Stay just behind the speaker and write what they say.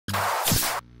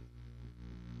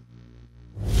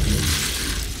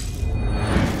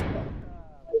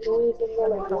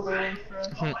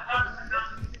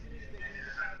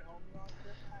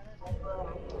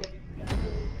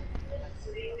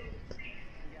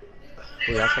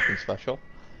We got something special.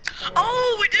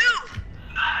 Oh, we do!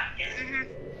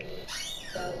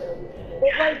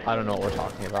 I don't know what we're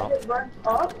talking about. It runs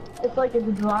up, it's like it's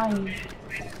drying.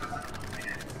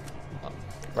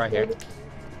 Right here.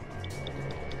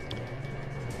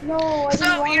 No, I So,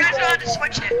 didn't want you guys know how to that.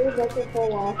 switch it. That could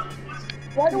fall off.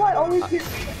 Why do I always get...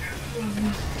 George,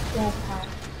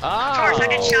 I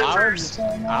can shoot first.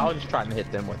 I was just trying to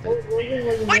hit them with it. Wait,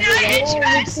 did I hit you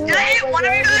guys? Did I hit one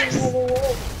of you guys?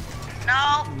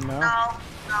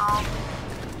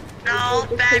 No,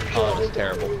 bad people. Oh, it's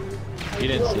terrible. You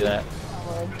didn't see that.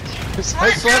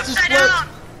 Split, upside down!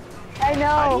 I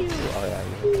know. Oh yeah.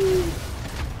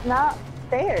 Not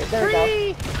fair. There we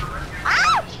go.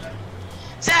 Ah!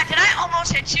 Zach, did I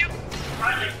almost hit you?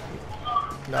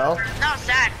 No. No,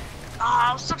 Zach. Oh,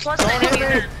 I was so close to hitting you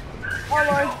then.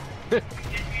 Oh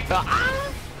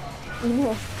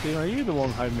lord. See, are you the one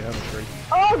hiding behind the tree?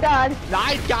 Oh god.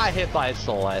 I got hit by a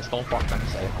soul ass. Don't fucking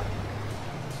say it.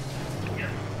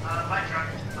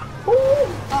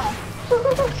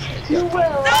 You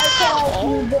will.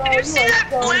 No! Did you see that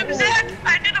flip, Zach?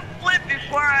 I did a flip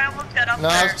before I almost got up No,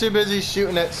 I there. was too busy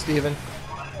shooting at Steven.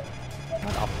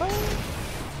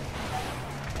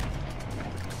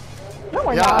 No,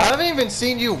 we're Yeah, not. I haven't even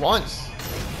seen you once.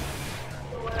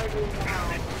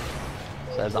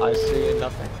 Says I see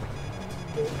nothing.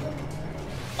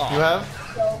 You have?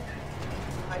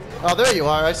 Oh, there you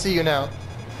are. I see you now.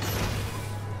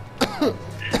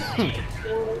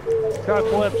 Got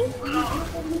flipped.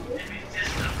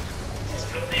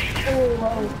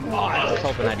 Oh, I was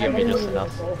hoping I'd give me just enough.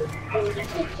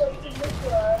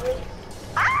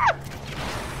 Ah!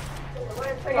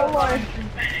 Oh lord.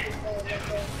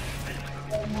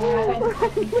 Oh.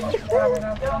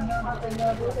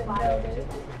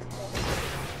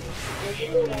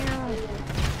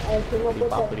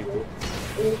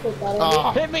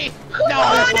 Hit me! No,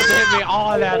 that's supposed to hit me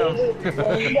all at him.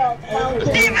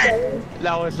 Steven!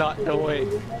 That was not the way.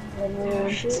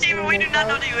 Steven, we do not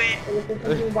know the way.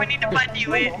 We need to find the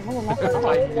way.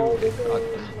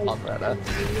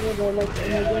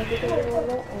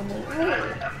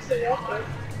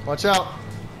 Watch out.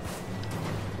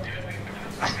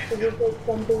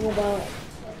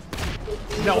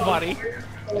 Nobody.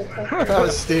 That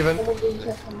was Steven.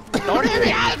 Don't hit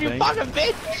me out, you fucking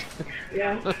bitch!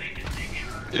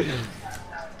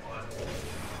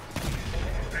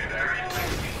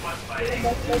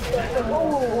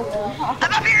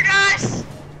 I'm up here, guys!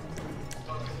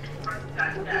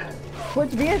 Which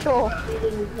vehicle?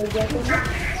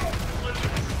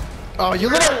 Oh, you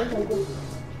little.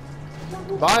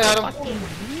 Bye, Adam.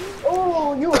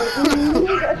 Oh, you are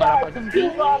two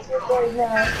boxes right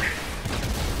now.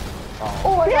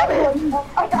 Oh,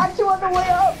 I got you on the way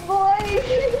up, boy!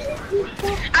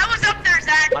 I was up there,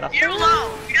 Zach. You're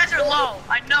low. You guys are low.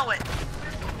 I know it.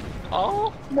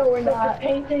 Oh? No, we're not.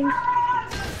 Painting.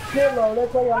 You're low,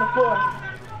 that's why you're on the floor.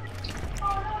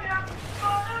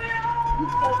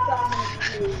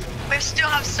 We still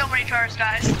have so many cars,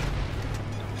 guys.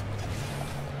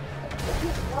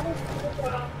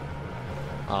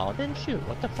 Oh, didn't shoot.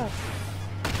 What the fuck?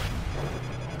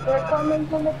 They're coming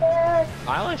from the back.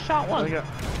 I only shot one. No,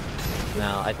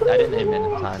 I didn't aim in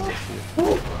time to shoot.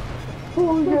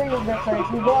 Oh, you're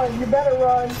different. You better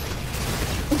run.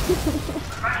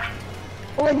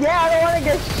 Well, yeah, I don't want to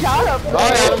get shot up.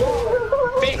 Bye, Adam.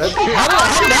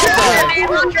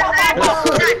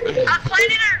 I'm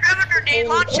planning to grab a grenade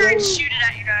launcher and shoot it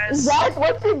at you guys. Zach,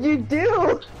 what did you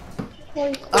do?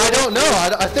 I don't know.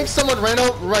 I think someone ran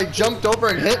over, like jumped over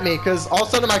and hit me because all of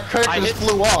a sudden my character just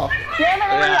flew off.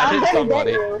 Yeah, I hit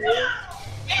somebody. No,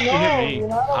 You hit me. you're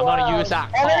not I'm gonna allowed. use that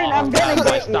Evan, call I'm gonna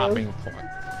by get stopping you. for.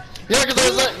 Yeah,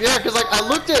 because I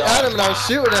looked at Adam and I was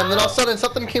shooting him, and then all of a sudden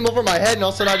something came over my head, and all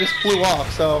of a sudden I just flew off.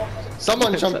 So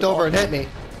someone jumped over and hit me.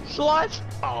 Slut!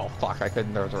 Oh fuck! I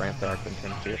couldn't. There was a ramp there. I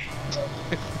couldn't see it.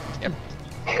 Damn.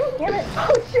 Damn it!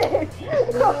 Oh shit!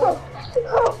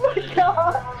 Oh my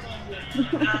god!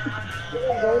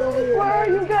 Where are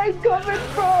you guys coming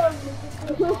from?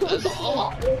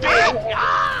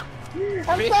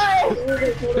 I'm sorry!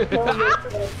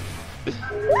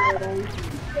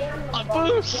 A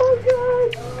boost! Oh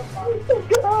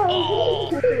god! Oh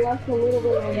god!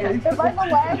 Am I the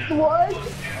last one?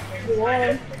 You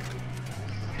are.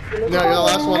 No, you're the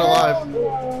last one alive.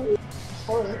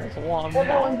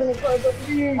 Everyone's gonna close up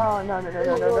here. Oh no.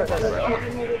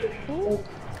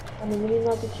 I mean, we need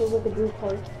not to chill with the blue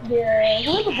car. Yeah,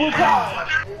 where's the blue car?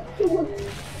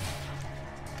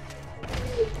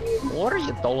 What are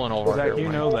you doing over Zach, here? you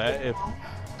man? know that if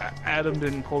Adam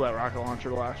didn't pull that rocket launcher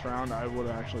the last round, I would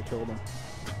have actually killed him.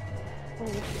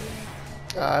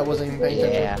 I wasn't even paying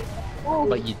attention. Yeah,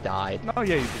 but you died. No,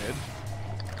 yeah, you did.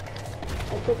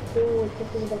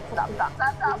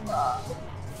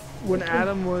 When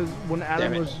Adam was, when I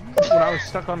was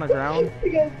stuck on the ground,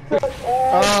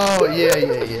 Oh, yeah. he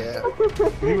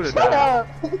would have Shut died. up.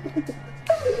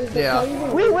 Yeah.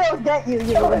 We will get you,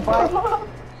 you little butt.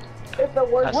 It's the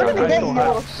worst. We're gonna get you,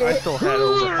 little I shit. still had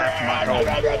over half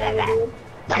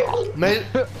my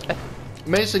health.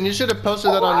 Mason, you should have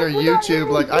posted that on your YouTube.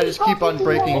 Like, I just keep on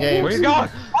breaking games. Where you going?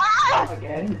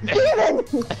 Steven!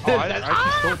 Oh, I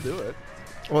can still do it.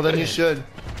 Well, then you should.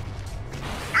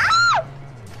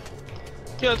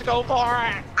 Just go for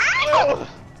it.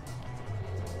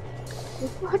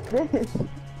 Fuck this.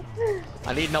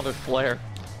 I need another flare.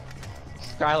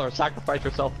 Skylar, sacrifice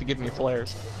yourself to give me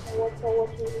flares.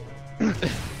 I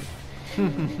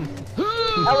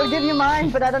would give you mine,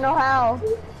 but I don't know how.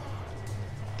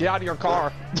 Get out of your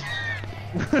car.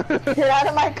 Get out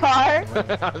of my car.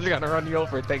 I was gonna run you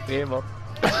over and take the ammo.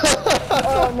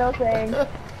 Oh, no thanks.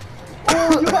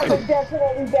 Oh, you guys are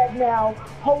definitely dead now.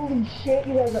 Holy shit,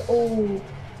 you guys are. Oh,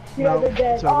 you guys are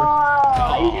dead. it's over.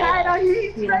 Oh, he had a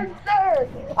heat sensor.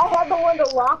 I had the one to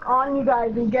lock on you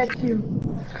guys and get you.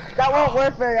 That won't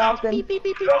work very often. Yes, it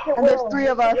and there's 3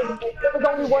 of us. If there was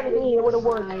only one of me, it would have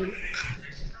worked.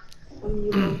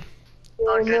 Oh,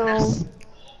 goodness.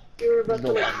 You were about to.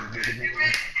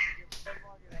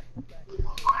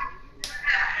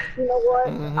 You know what?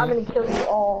 I'm gonna kill you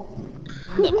all.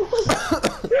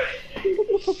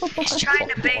 He's trying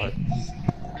to bait.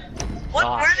 What?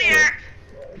 We're in the air.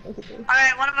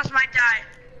 Alright, one of us might die.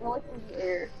 One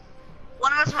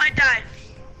of us might die.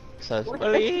 Says,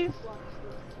 believe.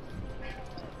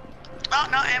 Oh,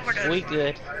 no, and we're good. We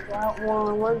good. That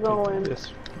one, we're going.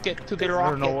 This. Get to the I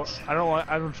don't know. rockets. I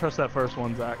don't trust that first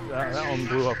one, Zach. That one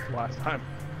blew up last time.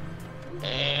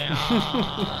 And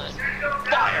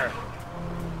fire.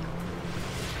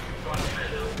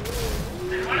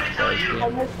 I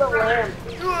missed the lamp.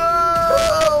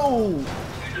 Whoa!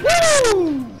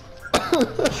 Woo!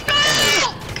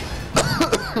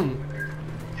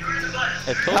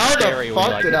 It's so How the scary when fuck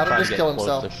you, like, did Adam try to just get kill close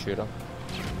himself? to shoot him.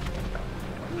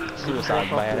 Suicide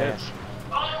badass.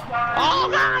 Oh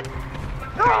god!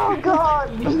 Oh god!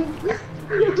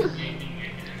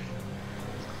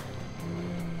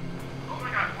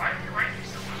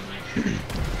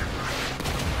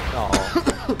 Oh,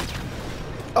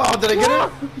 Oh, did I get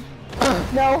it?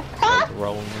 No.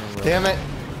 rolling. Damn it.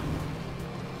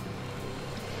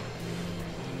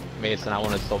 Mason, I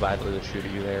wanted so badly to shoot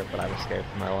at you there, but I was scared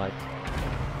for my life.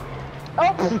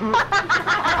 Oh.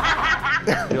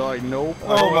 You're like, nope.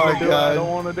 Oh my god. I don't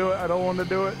want to do it. I don't want to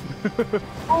do it.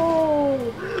 Oh.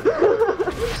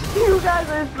 You guys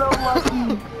are so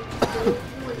lucky.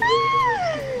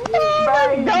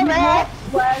 Dumbass.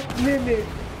 Last minute.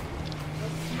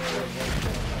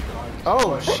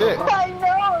 Oh, shit. I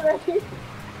know, right?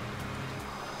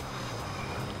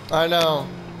 I know.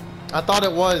 I thought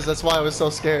it was. That's why I was so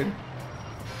scared.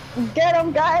 Get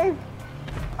him, guys.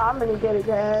 I'm gonna get it,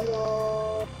 guys.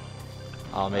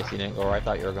 Oh, Mason, you didn't go where I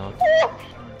thought you were going.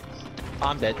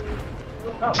 I'm dead.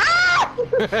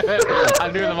 I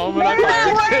knew the moment I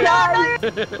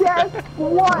fired. Guess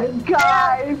what,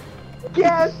 guys?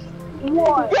 Guess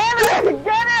what? Get it!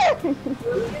 Get it!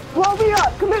 Blow me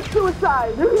up! Commit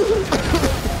suicide!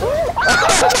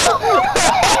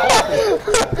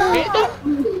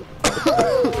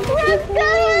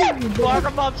 Mark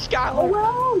him up, Skylar!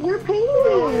 Well, you're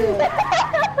painting! I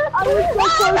was so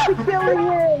close to killing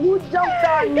him! You jumped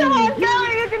on me! Come on,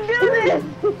 Skylar, you can do this!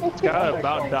 Skylar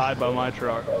about died by my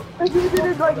truck. If you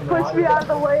didn't, like, push me out of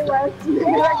the way last minute, I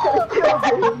could have killed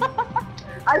him.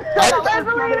 I said I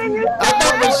was leaving you. I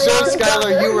thought for sure,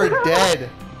 Skylar, you were dead.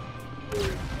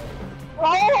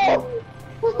 Oh!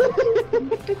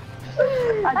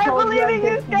 I believe in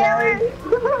you, Skylar!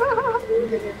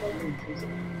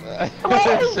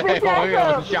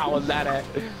 What shot was that at?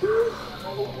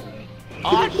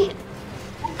 Oh shit!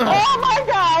 Oh my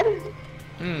god!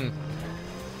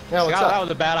 Yeah, what's Skylar, that up? was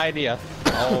a bad idea.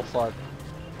 Oh fuck.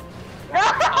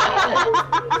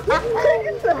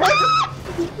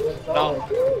 No.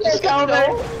 It's over.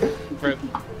 Rip.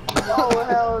 Oh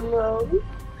hell no.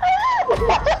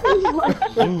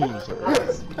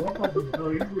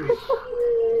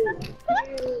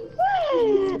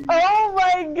 Oh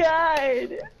my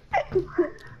god!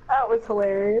 That was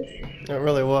hilarious. It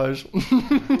really was. Fucking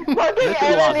This is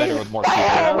a lot better Evan, with more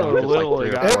people. Literally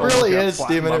got It really got is, flattened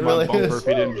Steven, by it my really bumper is. If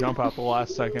he didn't jump out the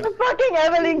last second. fucking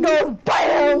Evan goes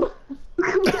BAM!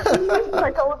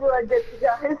 I told you I'd get you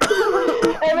guys.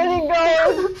 And then he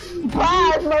goes,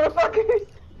 "Pass, motherfuckers."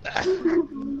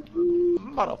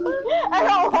 I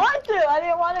don't want to. I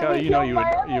didn't want to. God, you know you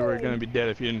were gonna be dead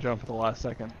if you didn't jump at the last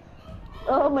second.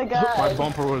 Oh my god. My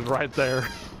bumper was right there.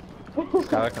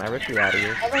 Skylar, can I rip you out of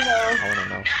here? I don't know. I wanna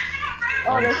know.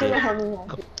 Oh, there's still a homie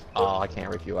one. Oh, I can't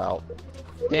rip you out.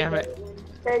 Damn it.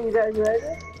 Hey, you guys ready?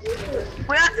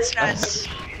 We got this, guys.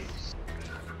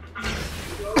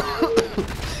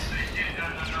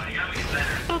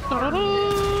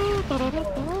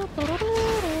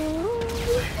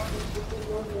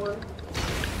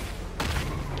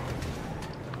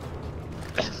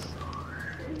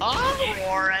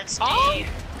 Warren's Oh!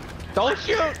 Don't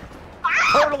shoot!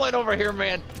 Turtling over here,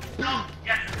 man. Fuck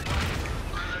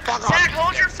Zach, off.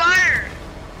 hold your fire!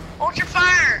 Hold your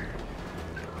fire!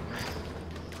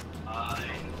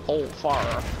 Hold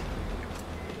fire.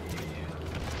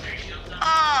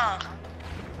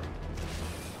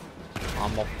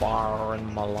 I'm a fire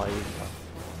in my life.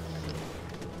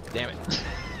 Damn it.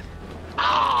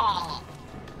 Ah!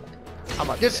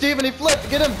 Get Steven, he flipped!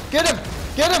 Get him! Get him!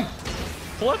 Get him!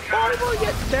 Flip fireball,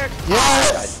 get dick.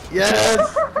 Yes!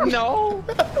 Yes! No!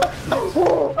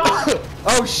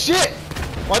 Oh shit!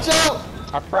 Watch out!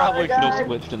 I probably Oh should my have God.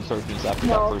 switched Insurgents after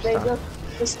No, that they first time.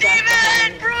 just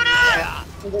Steven! Bruno!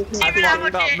 Steven, I fucked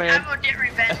would up, get, man. I would get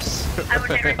revenge. I would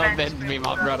get revenge. Avenge me,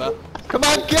 my brother. Come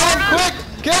on, kill him! Quick!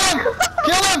 Kill him!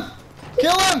 Kill him!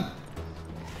 Kill him!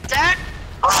 Zach?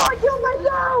 Oh, I killed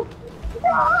myself! No!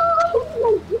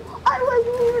 I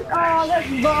wasn't even. Oh, that's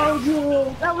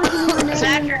bogus. That wasn't even.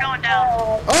 Zach, you're going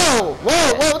down. Oh!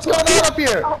 Whoa! Whoa! What's going on up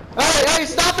here? Hey! Hey!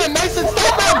 Stop him! Mason!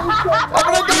 Stop him! I'm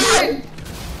gonna die!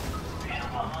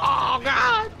 Oh,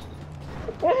 God!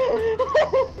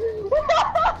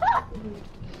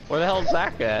 Where the hell's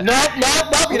Zach at? Nope! Nope!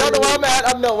 Nope! You don't know where I'm at.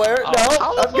 I'm nowhere. No!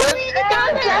 I'm good.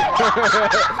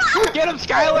 Get him,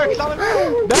 Skylar! He's on the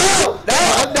ground! No! No!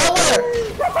 I'm nowhere!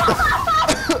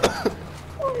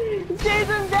 Chase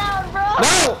him down, bro!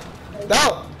 No!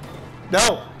 No! No!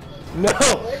 No!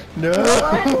 No!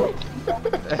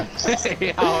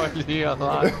 How are you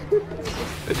alive?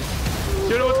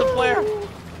 Shoot him with the flare!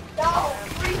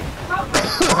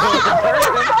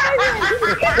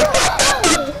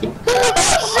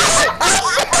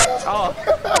 Oh.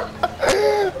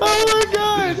 Oh my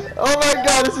god! Oh my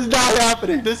god, this is not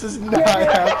happening. This is not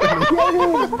happening.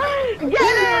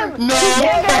 Get him! No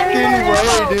fucking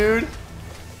way, dude.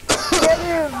 Get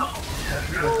him!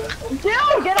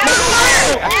 Dude, get out of the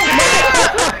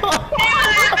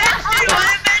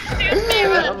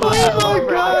Oh my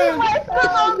god!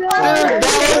 Dude,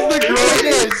 that was the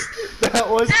greatest. That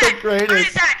was the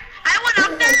greatest. Zach, I went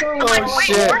up there. I'm like, Oh, wait,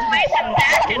 shit. where's Mason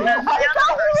Zach? And I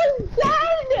thought he was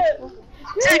dead!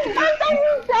 Zach, I thought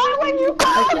you died when you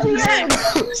called me!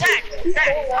 Zach,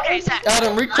 okay, Zach.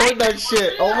 Adam, record that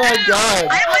shit. Oh my god.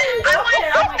 I went up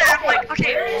there. I'm like,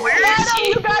 okay, where is Adam, he?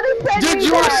 you gotta send Dude, me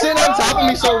you were that. sitting on top of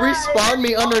me, so it respawned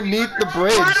me underneath the How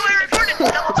bridge. do I record it?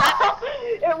 Double tap it?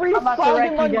 It respawned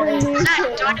him underneath Zach,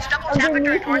 it. do I just double tap it to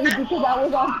Underneath record me that? because I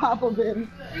was on top of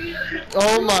him.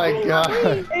 Oh my god.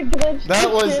 It glitched That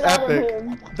the was shit out of epic.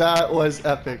 him. That was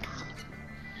epic.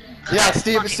 Yeah,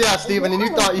 Steven, and you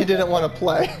thought you didn't want to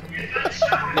play.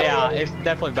 Yeah, it's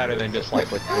definitely better than just like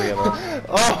with 3 of us.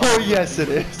 Oh, yes it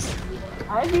is.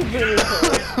 I'd be pretty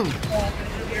cool.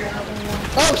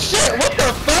 Oh shit, what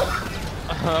the fuck?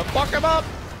 Fuck him up!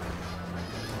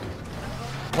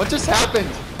 What just happened?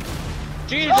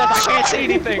 Jesus, I can't see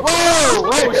anything! Oh,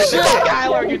 oh shit!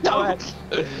 Skylar, you dumbass!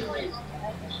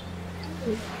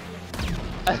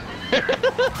 I'm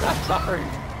sorry.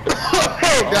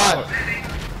 Oh god.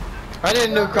 I need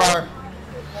a new car.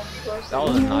 That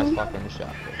was a nice fucking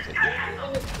shot.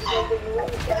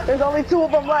 There's only 2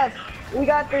 of them left. We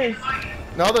got this.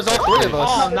 No, there's all 3 of Oh,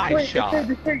 us. nice shot.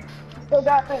 Still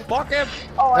got this. Fuck him!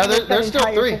 Oh, Yeah, I missed there's that still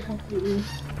entire 3. completely.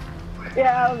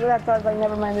 Yeah, that's why I was like,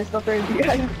 never mind, there's still 3 of you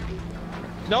guys.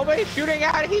 Nobody's shooting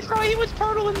at him. He was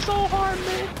turtling so hard,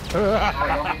 man.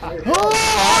 Oh!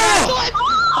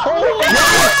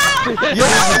 Yes!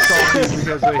 Yes!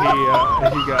 Because he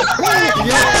got.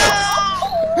 Yes!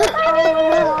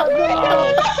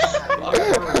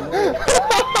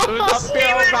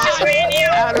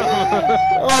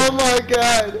 Oh my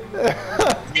god!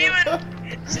 Steven,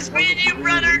 it's just me and you,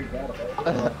 brother.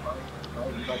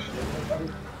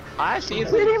 I see you.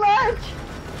 Pretty much.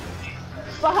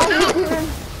 Behind you, Steven.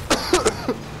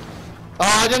 Oh,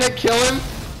 I didn't kill him?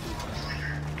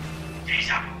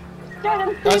 Get him,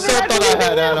 I Steven. still thought I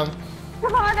had Adam.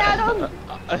 Come on, Adam.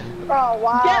 Oh,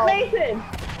 wow. Get Mason.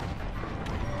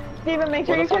 Steven, make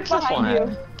sure Where you the check fuck's this behind one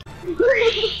you.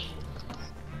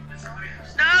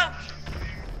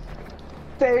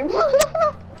 Same.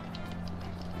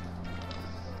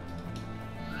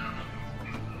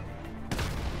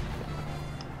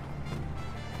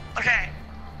 Okay.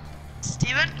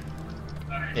 Steven?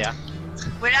 Yeah.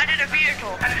 We landed a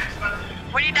vehicle.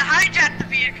 We need to hijack the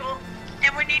vehicle,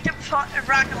 and we need to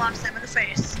rocket launch them in the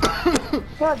face.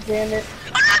 God damn it.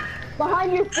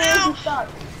 Behind you, Steven, you stuck.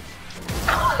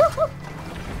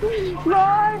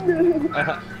 Run!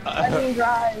 I mean,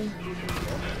 drive.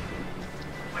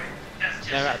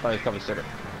 Never got probably cover sugar.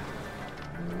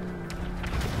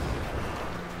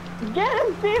 Get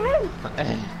him, Steven!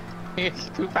 He's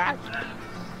too fast.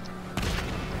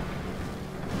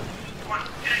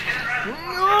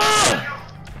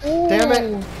 Damn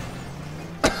it!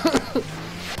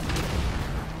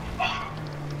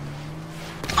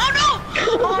 Oh no!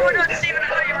 Oh my god, Steven, I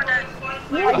thought you were dead.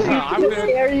 I'm I'm good.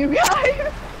 scare you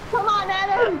guys. Come on,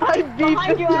 Adam. I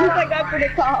behind you, Adam. I got for the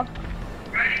top.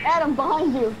 Adam,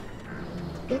 behind you.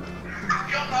 Let's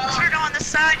go on the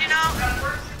side, you know?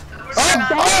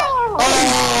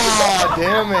 Oh,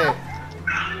 damn it!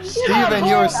 Steven,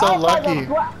 you were so lucky.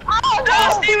 Oh,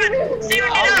 No, Steven! Steven,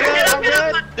 get up, get up, get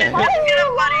up, get up,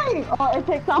 buddy! Oh, it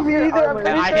takes off your armor.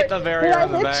 And I hit the barrier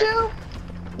on the back.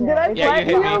 Did I Yeah, you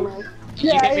hit me. You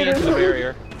Yeah, hit me into the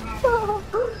barrier.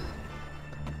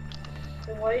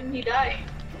 Why didn't he die?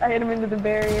 I hit him into the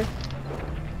barrier.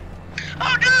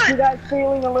 Oh, You good! guys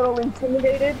feeling a little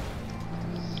intimidated?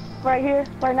 Right here,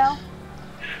 right now?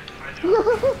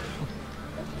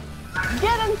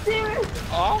 Get him, Steven!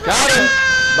 Oh, Got him!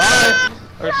 Bye!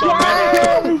 there's so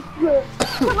many. Yes!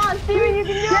 Come on, Steven, you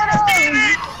can do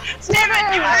it! Steven,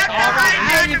 you have to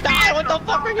Alright, you hijack the die. What vehicle! the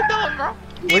fuck are you doing, bro?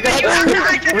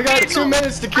 We got 2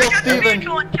 minutes to kill Hijack the Steven.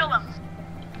 vehicle and kill him.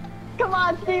 Come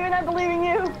on, Steven, I believe in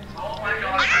you!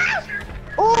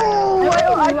 Oh!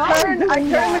 Well, I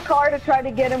turned the car to try to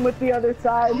get him with the other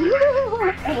side. I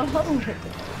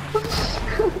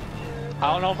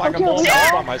don't know if I can blow it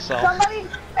up by myself. Somebody,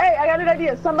 hey, I got an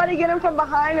idea. Somebody get him from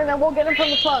behind and then we'll get him from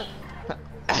the front.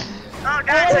 Oh,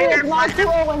 God, so Hey, you're it's not fine.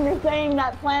 cool when you're saying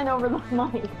that plan over the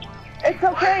mic. It's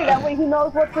okay, that way he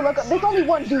knows what to look up. There's only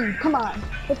one dude, come on.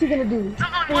 What's he gonna do?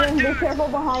 Steven, be careful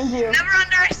behind you. Never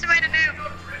underestimate a noob.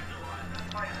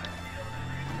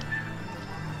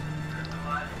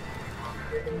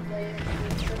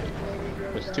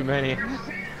 There's too many.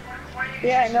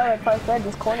 Yeah, I know, that's why I said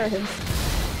just corner him.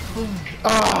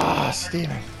 Ah,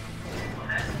 Steven.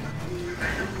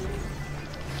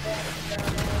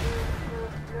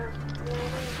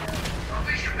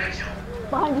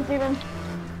 Behind you, Steven.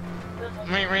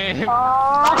 Me.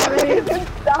 Oh, Mason,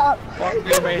 stop. Fuck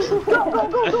you, Mason. Go.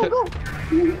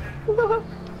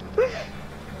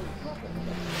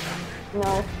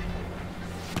 No.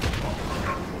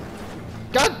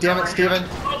 God damn it, Steven.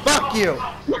 Fuck you.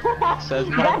 Says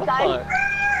my That died. butt.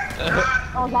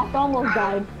 Oh, that almost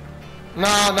died. No,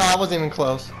 I wasn't even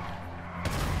close.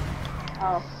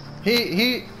 Oh.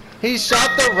 He shot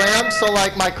the ramp, so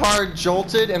like my car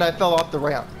jolted and I fell off the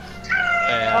ramp.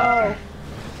 Yeah.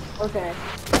 Oh. Okay.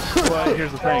 But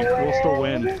here's the thing, we'll still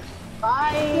win.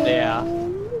 Bye. Yeah.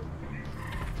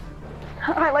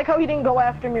 I like how he didn't go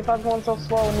after me if I was going so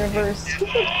slow in reverse.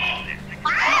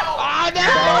 Oh, no!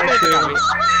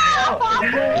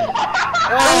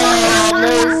 Oh,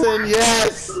 Mason,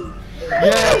 yes!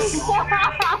 Yes!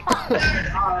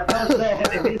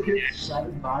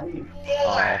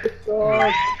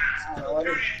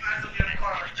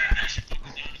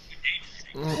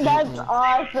 That's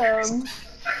awesome.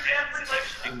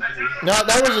 No,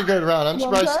 that was a good round. I'm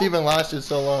surprised Steven lasted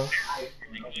so long.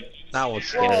 That was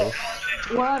scary.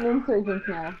 We're on Insurgents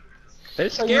now.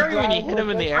 It's scary when you hit them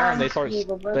in the air and they start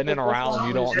spinning around.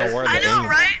 You don't know where I to know, aim.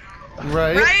 right?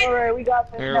 Right? Right? Alright, we got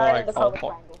this. You're Now like, the oh, color fuck.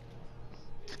 triangle.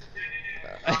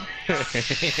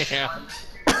 Yeah.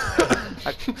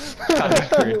 I kind of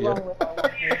screwed you.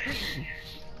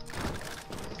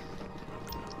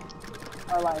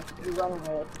 Our life. You're running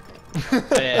with it.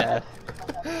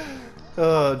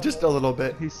 Yeah. Just a little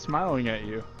bit. He's smiling at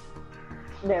you.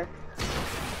 There.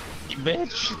 You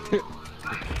bitch.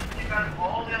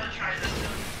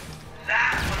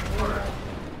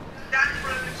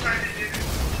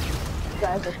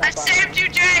 Guys are I saved you,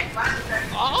 Jay!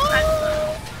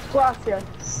 Oh!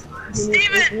 Gracias.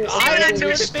 Steven! I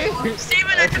took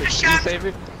a shot. Save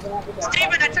it?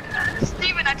 Steven,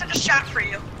 I took a shot for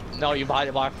you. No, you bought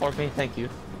it for me. Thank you.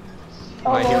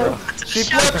 Oh, My hero. I took a She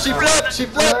shot flipped, she for flipped, she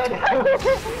flipped!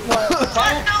 Plus,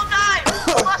 don't die!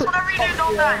 Plus, whatever you do,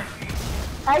 don't die.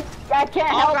 I can't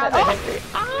help it.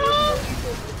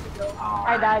 Oh,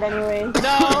 I died anyway.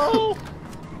 No!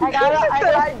 I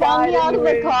got me out of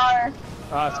the car.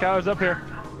 Skylar's up here.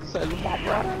 says my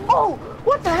brother. Oh,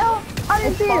 what the hell? I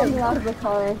didn't see him. Out of the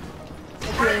car.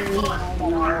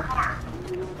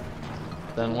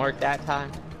 Doesn't work that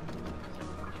time.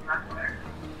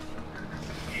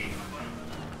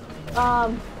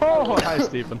 Oh, hi,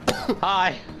 Stephen.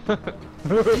 Hi.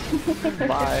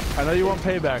 Bye. I know you want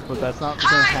payback, but that's not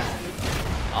gonna happen.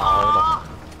 Oh,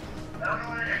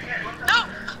 No!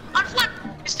 Unflip!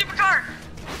 You stupid car!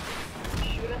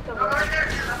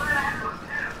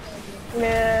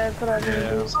 Yeah, that's what I did.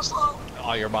 Yeah. So slow.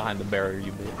 oh, you're behind the barrier,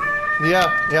 you bitch.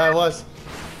 Yeah, I was.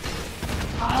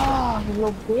 Oh, you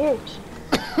little bitch.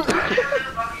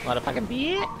 Motherfucking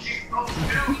bitch.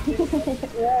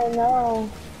 Yeah, I know.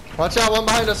 Watch out, one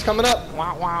behind us coming up.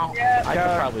 Wow, wow. Yeah. I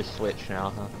could probably switch now,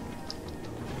 huh?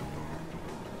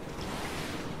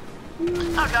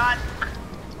 Oh god.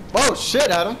 Oh shit,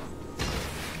 Adam.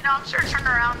 You know, I'm sure turn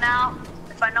around now.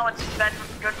 If I know it's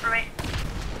good for me.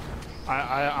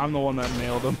 I'm the one that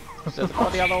nailed him. Just go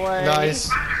the other way. Nice.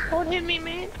 Don't hit me,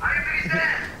 man.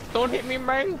 Don't hit me,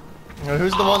 man. Now,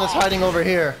 who's the one that's hiding over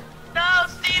here? No,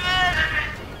 Steven!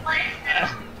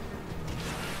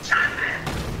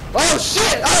 Oh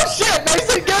shit! Oh shit!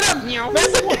 Mason, get him!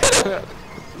 Mason, get him!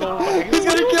 He's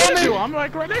gonna kill me! I'm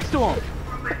like right next to him.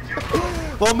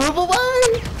 Well, move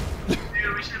away!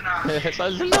 It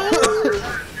says no.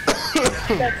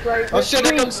 That's right. Oh shit,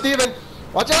 here comes Steven!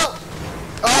 Watch out!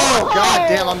 Oh god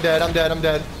damn, I'm dead, I'm dead, I'm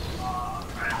dead.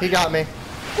 He got me.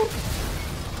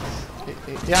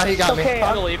 Yeah, he got me. Okay,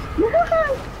 I believe.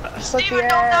 Steven, don't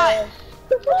die!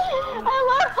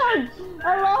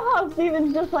 I love how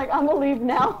Steven's just like, I'm gonna leave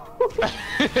now.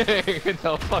 Get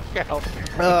the fuck out.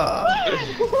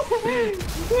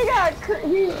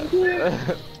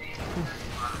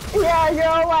 Yeah, you're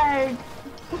all like.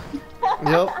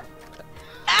 Yep.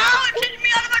 Ow! It kicked me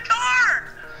out of the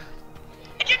car!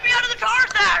 It kicked me out of the car,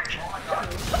 Zach!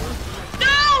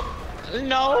 No!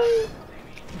 No.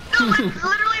 No,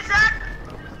 literally, Zach!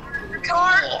 The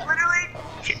car literally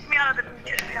kicked me out of the...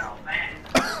 Kicked me out.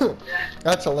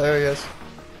 That's hilarious.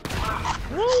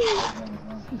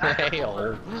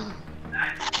 Hail.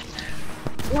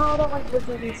 No, I don't like this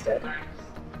movie instead.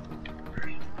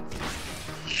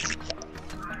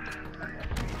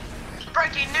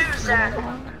 Breaking news, Zach!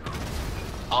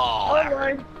 Oh, that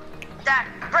hurt. Lord. Zach,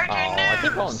 breaking Oh, I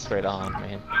keep going news! straight on,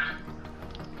 man.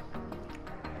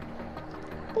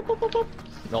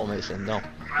 No, Mason, no.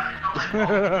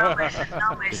 No, Mason,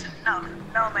 no, Mason, no,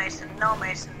 no, Mason, no,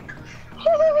 Mason.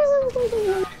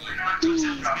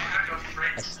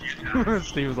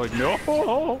 Steve's like,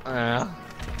 no.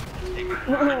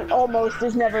 Almost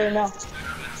is never enough.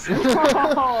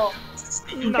 Oh,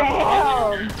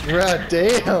 damn. God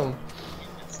damn.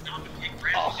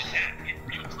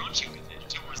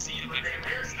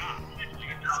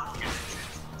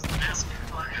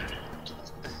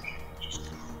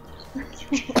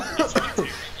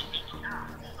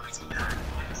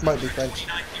 Might be French.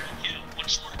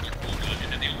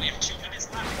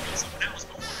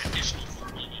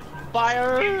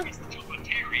 Fire!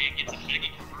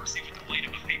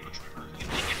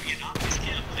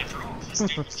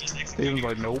 Steven's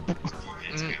like, nope.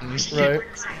 Right.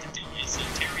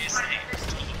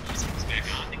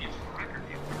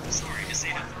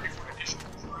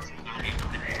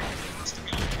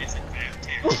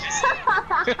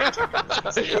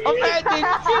 Imagine!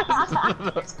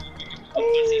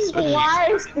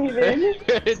 Why, Steven?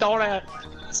 Don't ask.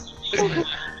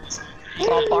 It's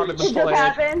all part of the It just plan.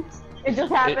 happened. It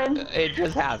just happened. It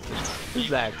just happened.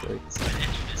 Exactly.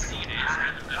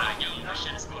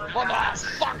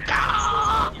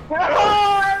 Motherfucker!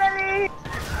 Oh, Emily!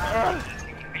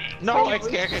 No, I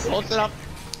can't get close enough.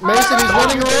 Mason, he's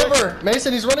running her over!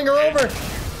 Mason, he's running her over!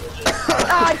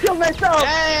 Ah, I killed myself!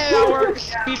 Hey, that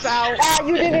works. Peace out. Ah,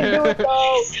 you didn't do it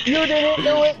though! You didn't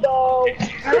do it though!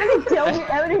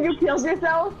 Everything you killed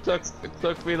yourself? It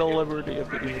took me the liberty of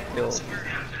getting killed.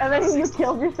 Everything you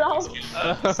killed yourself?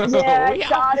 Yeah, Yeah, I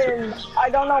shot him. I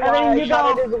don't know why. I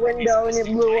shot at his window and it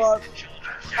blew up.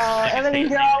 Everything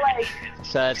you're all like,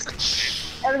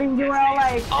 everything you were all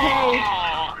like, hey.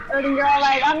 Everything you're all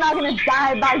like, I'm not gonna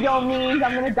die by your means,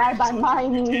 I'm gonna die by my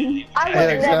means. I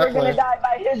was never gonna die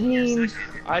by his means.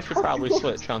 I should probably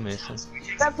switch on Mason.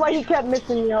 That's why he kept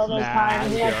missing me all those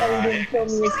times. And that's why he didn't kill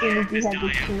me as soon as he had the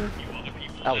chance.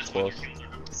 That was close.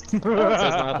 Doesn't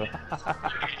matter.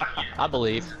 I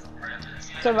believe.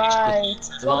 Survive.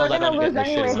 Well, long as I they're gonna don't get lose this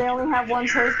anyway, shit. they only have one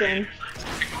person.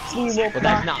 We will But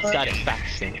that's not prosper.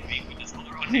 satisfaction.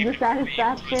 The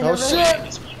satisfaction Oh of it.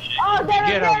 shit! Oh, damn it,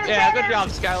 Get him. damn it, Yeah, damn good it. job,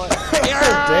 Skylar. Yeah,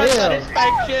 Damn.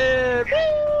 satisfaction.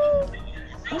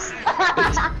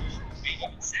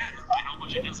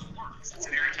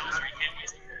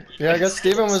 Yeah, I guess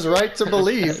Steven was right to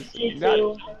believe. Me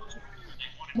too.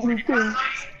 Me too.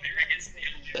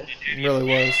 Really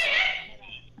was.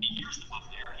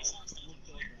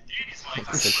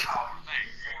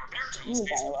 You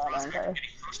die a lot, aren't I?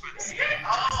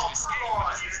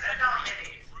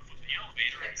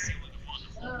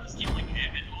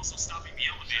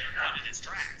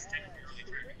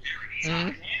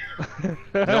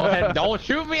 Don't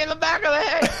shoot me in the back of the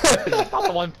head! I'm not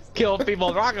the one killing people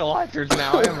with rocket launchers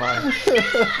now, am I?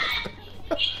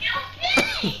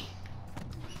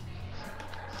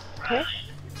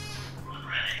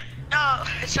 No,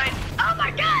 it's like, oh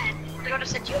my god! They're gonna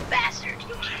say, you bastard!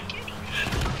 You can't do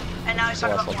anything. And now he's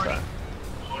talking about Morty.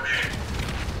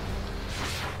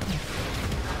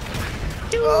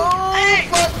 Oh, Hey!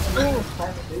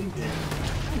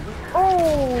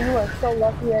 Oh, you are so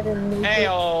lucky I didn't move.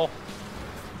 Heyo!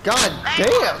 God Hey,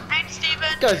 damn! hey, Steven!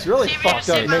 This guy's really Steven, fucked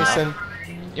you up, saved my Mason. life.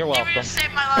 You're Steven, welcome. you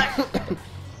saved my life.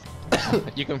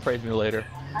 You can praise me later.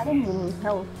 I didn't even need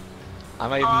help. I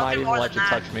might I'll not do even more let than you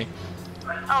that. touch me.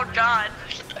 Oh god.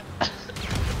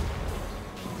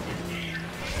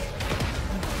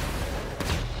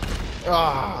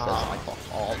 Ah.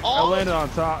 I landed on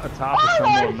top of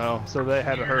someone though, so they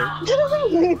had to hurt.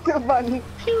 It's so funny.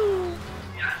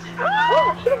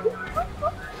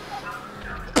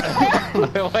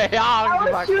 Wait, I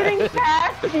was shooting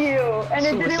past you, and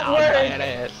it didn't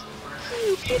work.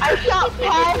 I shot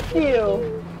past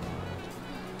you.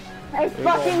 I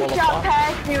fucking shot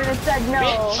past you, and it said no.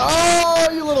 Oh,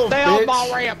 you little Stay on bitch!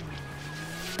 my ramp.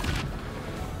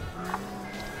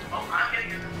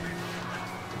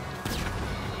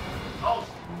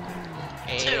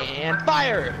 And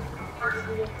fire!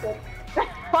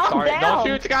 Calm Sorry, down.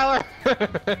 don't shoot,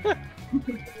 Skylar!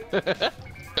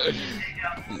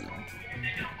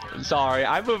 Sorry,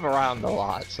 I move around a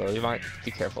lot, so you might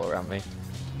be careful around me.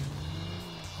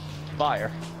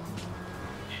 Fire.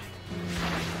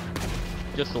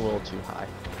 Just a little too high.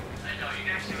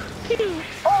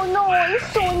 Oh no, I'm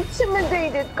so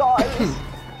intimidated, guys.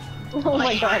 Oh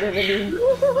my god, Evelyn.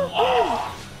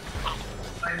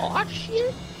 Oh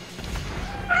shit!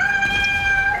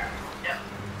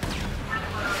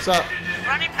 What's up?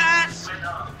 Running pass!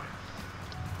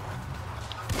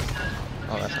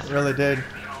 Oh, that's not Really did.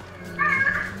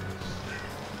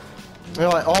 You know,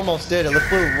 I almost did. It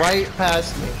flew right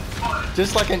past me.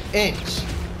 Just like an inch.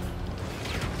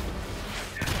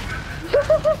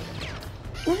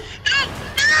 No!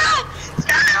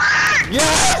 Skylar!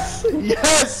 Yes!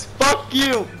 Yes! Fuck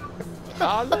you!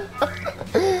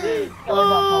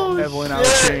 Oh, Evelyn, out of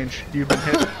shit. change. You've been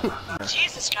hit.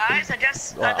 Jesus, guys, I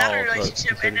guess Well, that oh,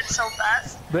 relationship look, ended so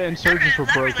fast. The insurgents were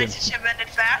That broken. relationship ended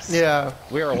fast. Yeah.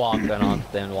 We were walking on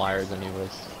thin wires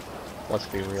anyways. Let's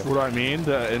be real. What do I mean?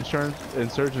 The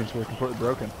insurgents were completely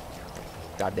broken.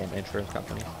 Goddamn insurance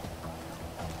company.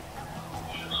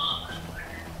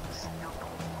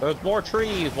 There's more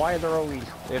trees. Why are there always?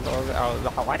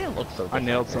 Why didn't it look so good? I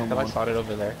nailed Because I someone. shot it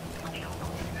over there.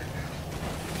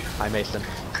 Hi, Mason.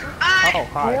 I Oh, We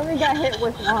hi. only got hit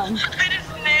with one. just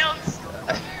nailed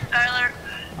Skylar.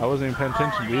 I wasn't even paying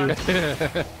attention to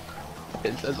you.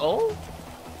 It says, oh.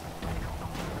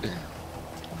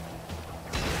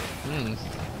 Hmm.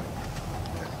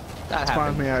 That It's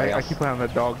fine happened. with me. I keep having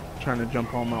that dog trying to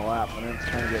jump on my lap, and it's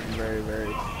kind of getting very, very.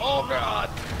 Oh god.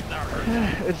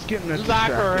 It's getting a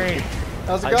Zachary.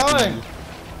 How's it I see going? you.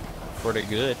 Pretty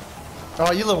good.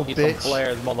 Oh, you little Need some bitch.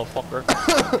 flares,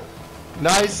 motherfucker.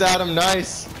 Nice, Adam,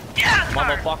 nice. Yeah, car.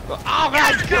 Motherfucker. Oh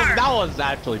god, that was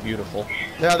actually beautiful.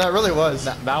 Yeah, that really was.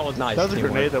 That was nice. That was a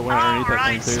teamwork. grenade that went underneath that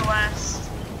Alright, thing too. Celeste.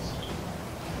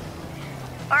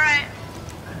 Alright,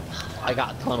 I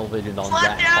got tunnel vision on Celeste,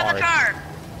 that get out of the car. car.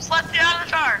 Celeste, get out of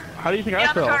the car. How do you think Get I out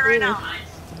of the felt? car right now.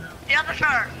 Get out of the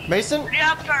car. Mason, Get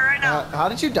out of the car right now. how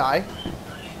did you die?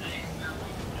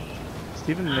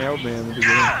 Steven nailed me in the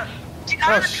beginning. Ah! Get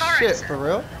out Oh of the car, I shit, said. for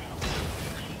real?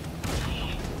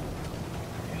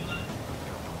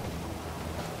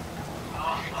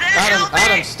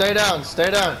 Adam, stay down,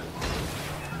 stay down.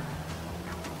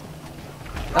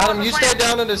 Adam, you stay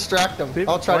down and distract him. Steve,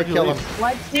 I'll try to why'd you kill leave? him.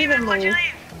 Why'd Steven Why'd you leave?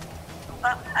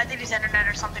 leave? I think his internet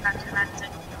or something not connected.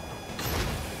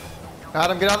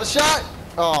 Adam, get out of the shot!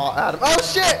 Oh, Adam. Oh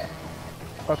shit!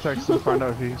 I'll text him to find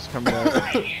out if he's coming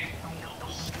back.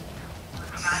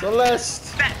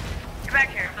 Celeste. Get back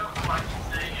here.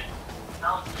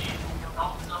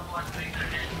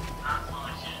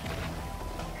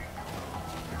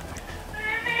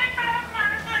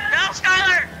 No,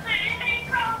 Skylar!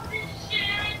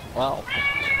 Well,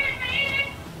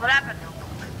 What happened?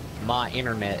 my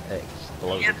internet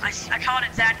exploded. Yep, I called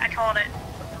it, Zach. I called it.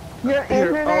 Your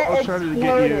internet I'll try to get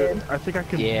exploded. you. I think I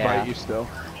can Yeah. bite you still.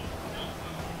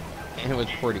 And it was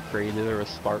pretty crazy. There was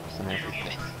sparks and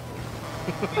everything.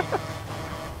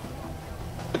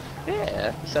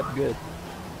 Yeah, except good.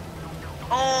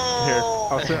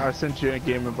 Oh. Here, I sent you a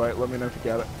game invite. Let me know if you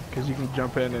got it, because you can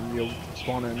jump in and you'll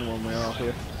spawn in when we're off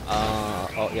here.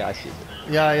 Oh yeah, I see it.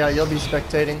 Yeah, you'll be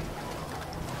spectating.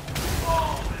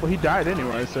 Well, he died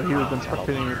anyway, so he would have been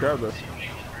spectating regardless.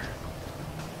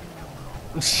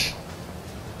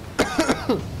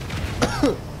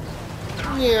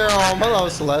 Yeah, hello,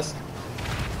 Celeste.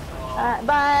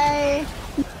 Bye.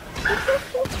 Is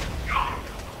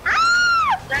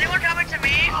anyone coming to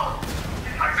me?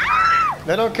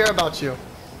 They don't care about you.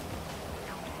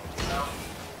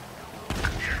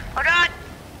 Oh god!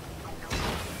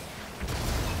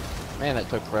 Man, that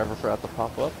took forever for that to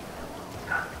pop up.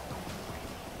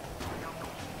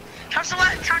 Come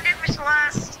Celeste, come get me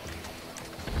Celeste.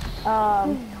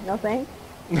 No thanks.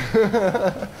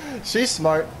 She's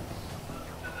smart.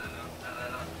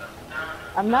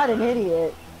 I'm not an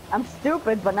idiot. I'm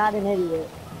stupid, but not an idiot.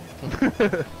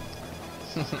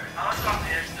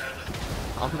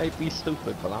 I may be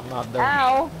stupid, but I'm not dumb.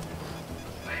 Ow.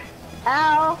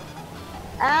 Ow.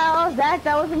 Ow, Zach,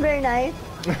 that wasn't very nice.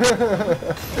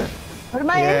 What did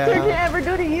my insurgent ever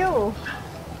do to you?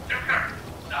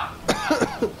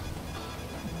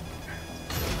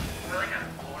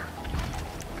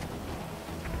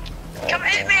 Come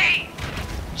hit me!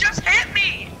 Just hit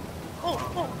me!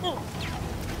 Oh.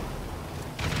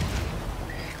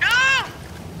 No!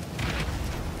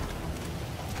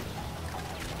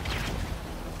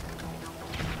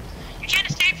 You can't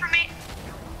escape from me.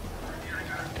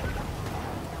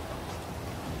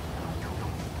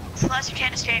 Celeste, you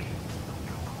can't escape.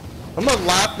 I'm gonna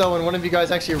laugh though when one of you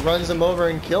guys actually runs him over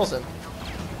and kills him.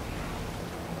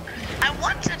 I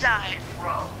want to die.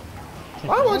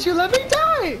 Why won't you let me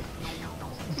die?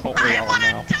 Don't we I all want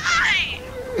to know? die!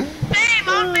 Babe,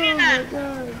 I'm being that.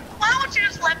 Why won't you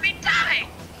just let me die?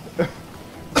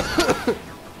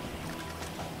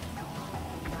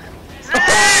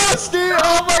 Oh, Steve!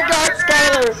 Oh my God,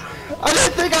 Skylar! I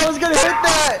didn't think I was gonna hit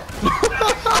that.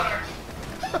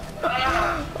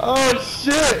 Oh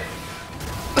shit!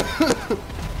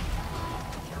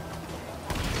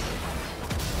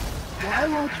 Why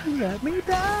won't you let me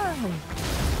die?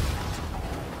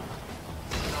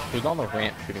 Who's on the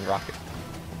ramp shooting rocket?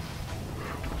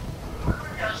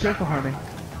 Careful, honey.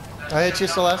 I hit you,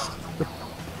 Celeste.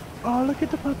 Oh, look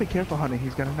at the puppy. Careful, honey.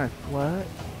 He's got a knife. What?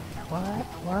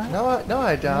 What? No,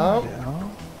 I don't.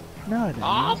 No, I don't.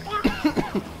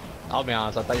 I'll be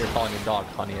honest, I thought you were calling your dog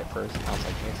Honey at first. I was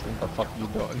like, Mason, what the fuck are you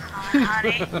doing?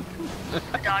 Honey,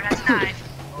 my dog has a knife.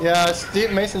 Yeah,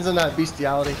 Steve Mason's in that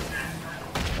bestiality.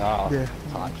 Oh, Yeah.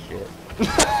 hot shit.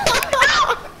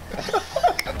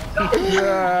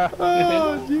 Yeah.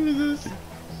 Oh, Jesus.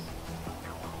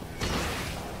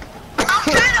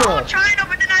 I'm trying to,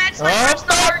 but then I had to press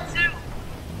the hard too.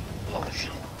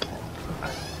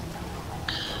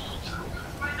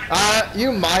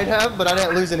 You might have, but I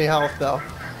didn't lose any health though.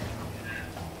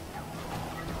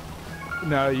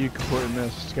 No, you completely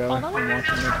missed, Skylar. I'm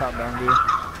watching the top down view.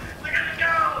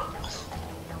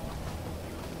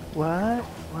 What?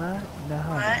 What? No.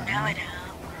 What? No, I don't.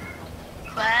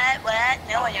 What?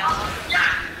 No, I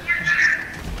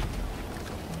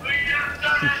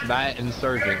don't. That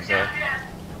Insurgents, bro.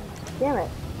 Damn it.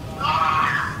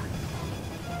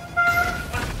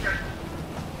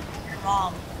 Your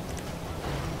mom.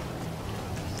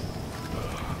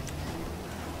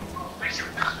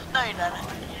 No, you're not.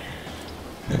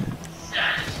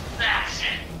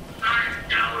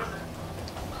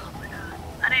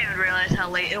 I didn't even realize how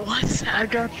late it was. I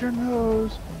got your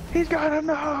nose. He's got a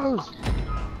nose.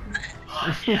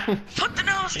 Put the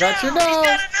nose down. Got your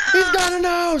nose. He's got a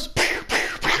nose.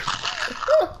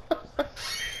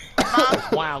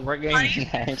 Wow, great game. Honey,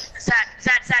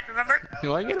 Zach, remember?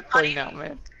 Do I get a play now,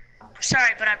 man? I'm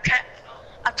sorry, but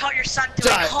I've taught your son to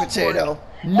Die, make homework. potato.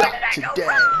 Where Not did I go today.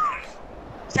 wrong?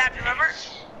 Zach, remember?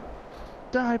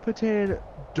 Die, potato.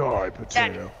 Die,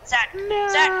 potato. Zach.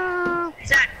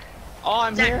 Oh,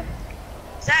 I'm here.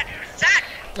 Zach.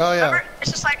 Oh yeah. Remember?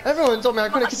 It's just like Everyone told me I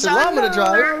couldn't get your llama to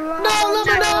drive. No, let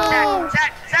me know.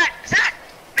 Zach,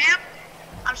 ma'am,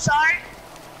 I'm sorry.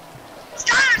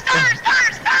 Star!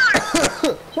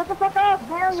 Shut the fuck up,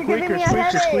 man. You're giving me a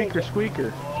headache. Squeaker.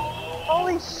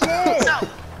 Holy shit. So,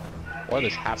 What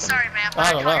is happening? sorry, ma'am, but I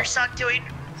I don't caught know. your son doing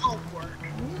homework.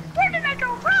 Where did I go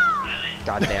wrong?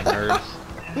 Goddamn nerds.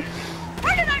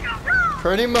 Where did I go wrong?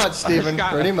 Pretty much, Steven.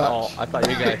 Pretty much. Oh, I thought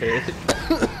you got hit.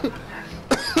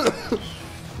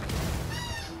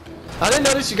 I didn't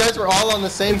notice you guys were all on the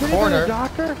same corner.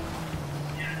 Doctor?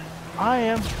 I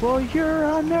am for your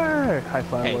honor. High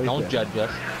five. Hey, don't judge us.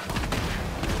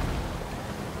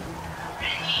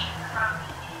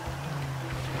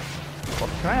 Well,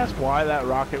 can I ask why that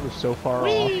rocket was so far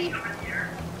off?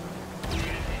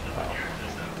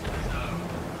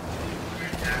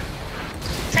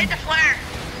 Take the flare.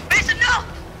 Mason, no!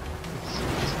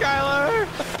 Skylar!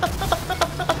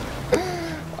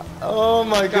 Oh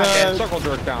my god. Circle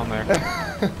jerk down there.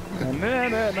 I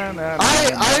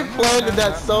planned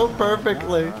that so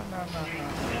perfectly.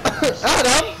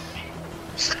 Adam!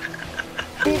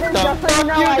 Steven, just so you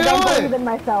know, I don't believe in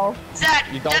myself. Zach,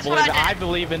 You don't that's believe what it. I I did.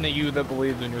 believe in the you that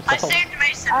believes in I yourself. saved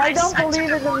Mason. I don't took believe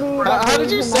a in bullet me for him. that How did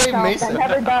believes you in save myself. Mason? That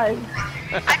never does.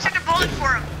 I took a bullet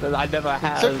for him. I never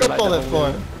have. Took but a I bullet never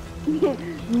for will.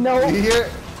 him. No. You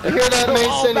hear that,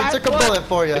 Mason? He took a bullet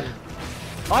for you.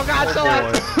 Oh god,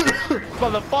 Celeste!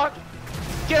 Motherfucker!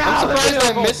 Get out I'm of the surprised I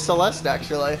vehicle! missed Celeste,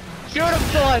 actually. Shoot him,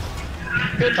 Celeste!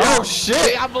 Good job. Oh, shit.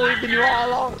 See, I believed in you all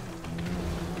along.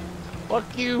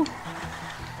 Fuck you.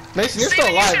 Mason, you're Steven, still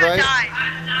you alive, should've right?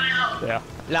 died. Yeah.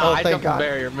 Nah, Oh, I thank jumped the God.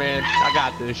 barrier, man. I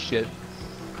got this shit.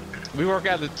 We work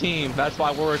as a team. That's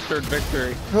why we're assured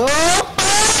victory. Oh,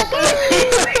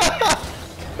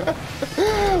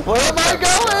 where am I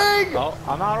going? Oh,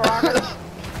 I'm out of rockets.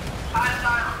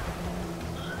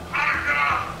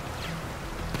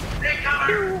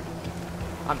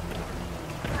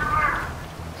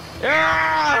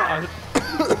 Yeah!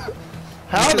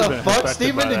 How You the could've been fuck, affected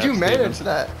Steven, by did that, you manage Steven.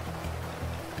 that?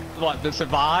 What, to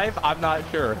survive? I'm not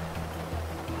sure.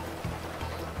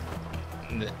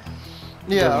 Doesn't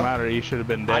Yeah. matter. You should have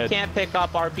been I dead. can't pick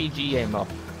up RPG ammo.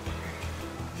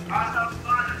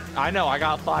 I know, I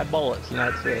got 5 bullets and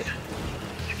that's it.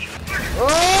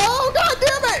 Oh, god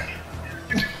damn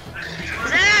it!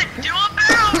 Zach, do a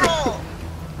barrel roll.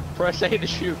 Press A to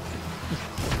shoot.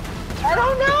 I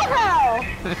don't know how.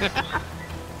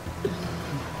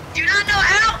 Do not know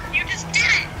how. You just did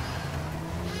it.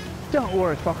 Don't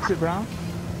worry, Foxy Brown.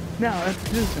 Now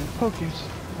introducing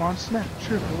Pokemon Snap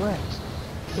Triple X.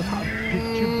 With hot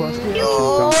Pikachu busted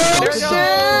Oh, There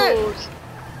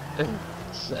shit! it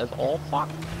goes! Says all fuck.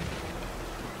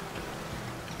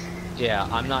 Yeah,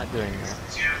 I'm not doing that.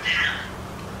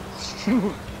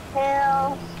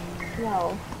 Hell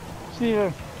no.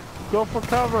 Steven, go for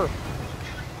cover.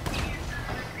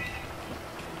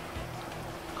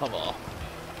 Come on.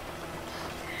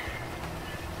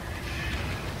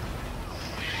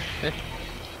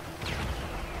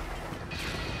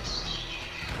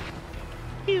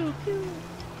 Pew pew.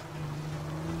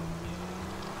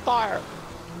 Fire.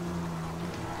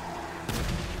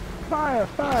 Fire,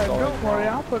 fire. Sorry, Don't worry,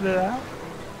 Mom. I'll put it out.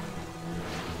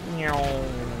 Meow.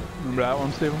 Remember that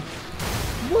one, Steven?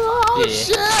 Whoa, Yeah.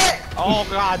 shit! Oh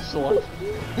god, Celeste.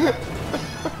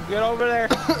 Get over there.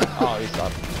 Oh, he's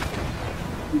up.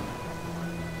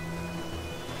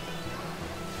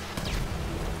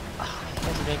 It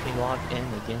doesn't make me log in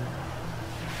again.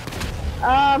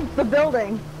 The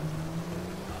building.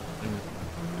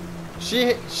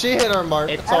 She hit our mark.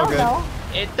 It's I all don't good. know.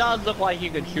 It does look like you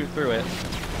could shoot through it.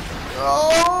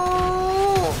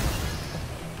 Oh!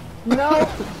 No.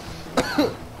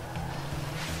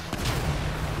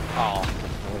 Oh.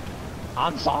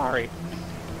 I'm sorry.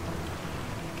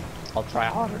 I'll try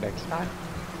harder next time.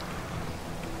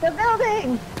 The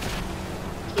building.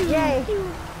 Yay.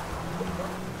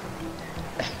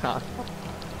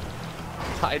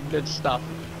 Hiding good stuff.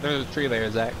 There's a tree there,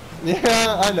 Zach.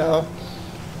 Yeah, I know.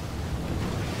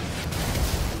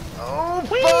 Oh,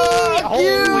 fuck Holy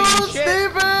you, shit.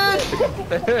 Steven!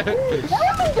 That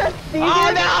wasn't just Steven.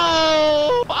 Oh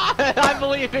no! I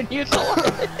believe in you,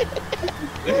 Celeste.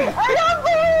 I don't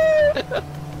believe.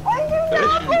 I do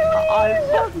not I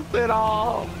believe. fucked it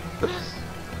off.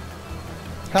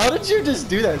 How did you just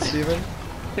do that, Steven?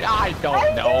 I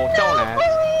don't know. Don't ask.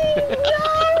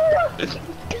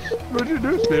 What'd you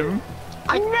do, Steven?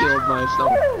 I killed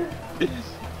myself.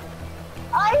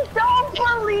 I don't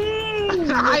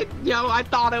believe. I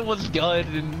thought it was good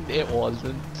and it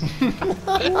wasn't. No,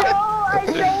 I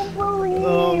don't believe.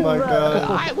 Oh my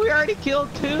god. We already killed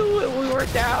 2 and we were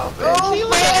down. Oh, See,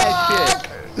 look at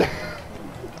that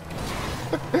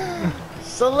shit.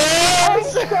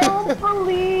 Celeste! I don't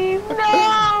believe.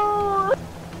 No.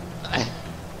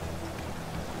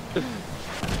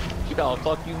 You know,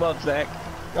 fuck you up, Zach.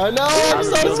 I know, I'm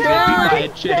so Still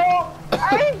scared! good.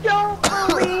 I don't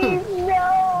believe.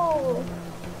 No.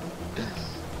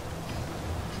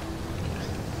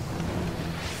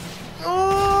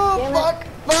 Oh, Damn it. fuck,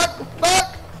 fuck,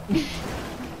 fuck!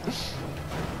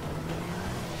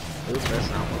 Oops, that's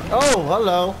not one. Oh,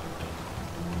 hello.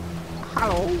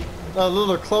 Hello. A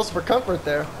little close for comfort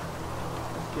there.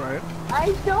 Right.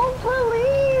 I don't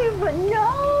believe.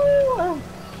 No.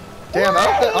 Damn,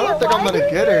 I don't think I'm gonna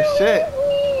get her. Shit.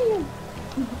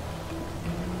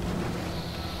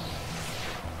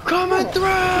 Coming through!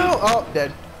 Oh,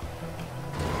 dead.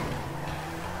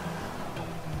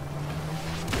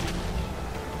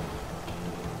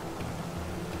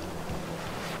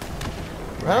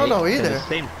 I don't know either.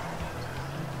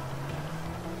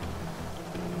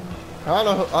 I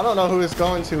don't know who it's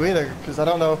going to either, because I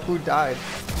don't know who died.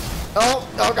 Oh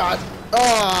god.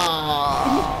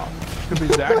 Oh. Could be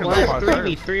Zach and Well, Bob.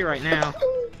 it's 3v3 right now.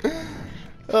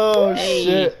 Oh Hey.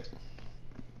 shit.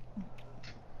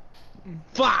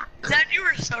 Fuck! Zach, you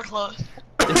were so close.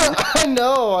 I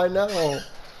know.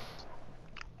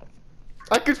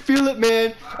 I could feel it,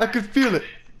 man. I could feel it.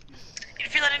 You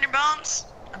feel it in your bones?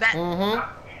 I bet.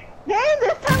 Mm-hmm. Dang,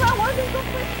 this time I wasn't so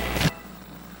quick.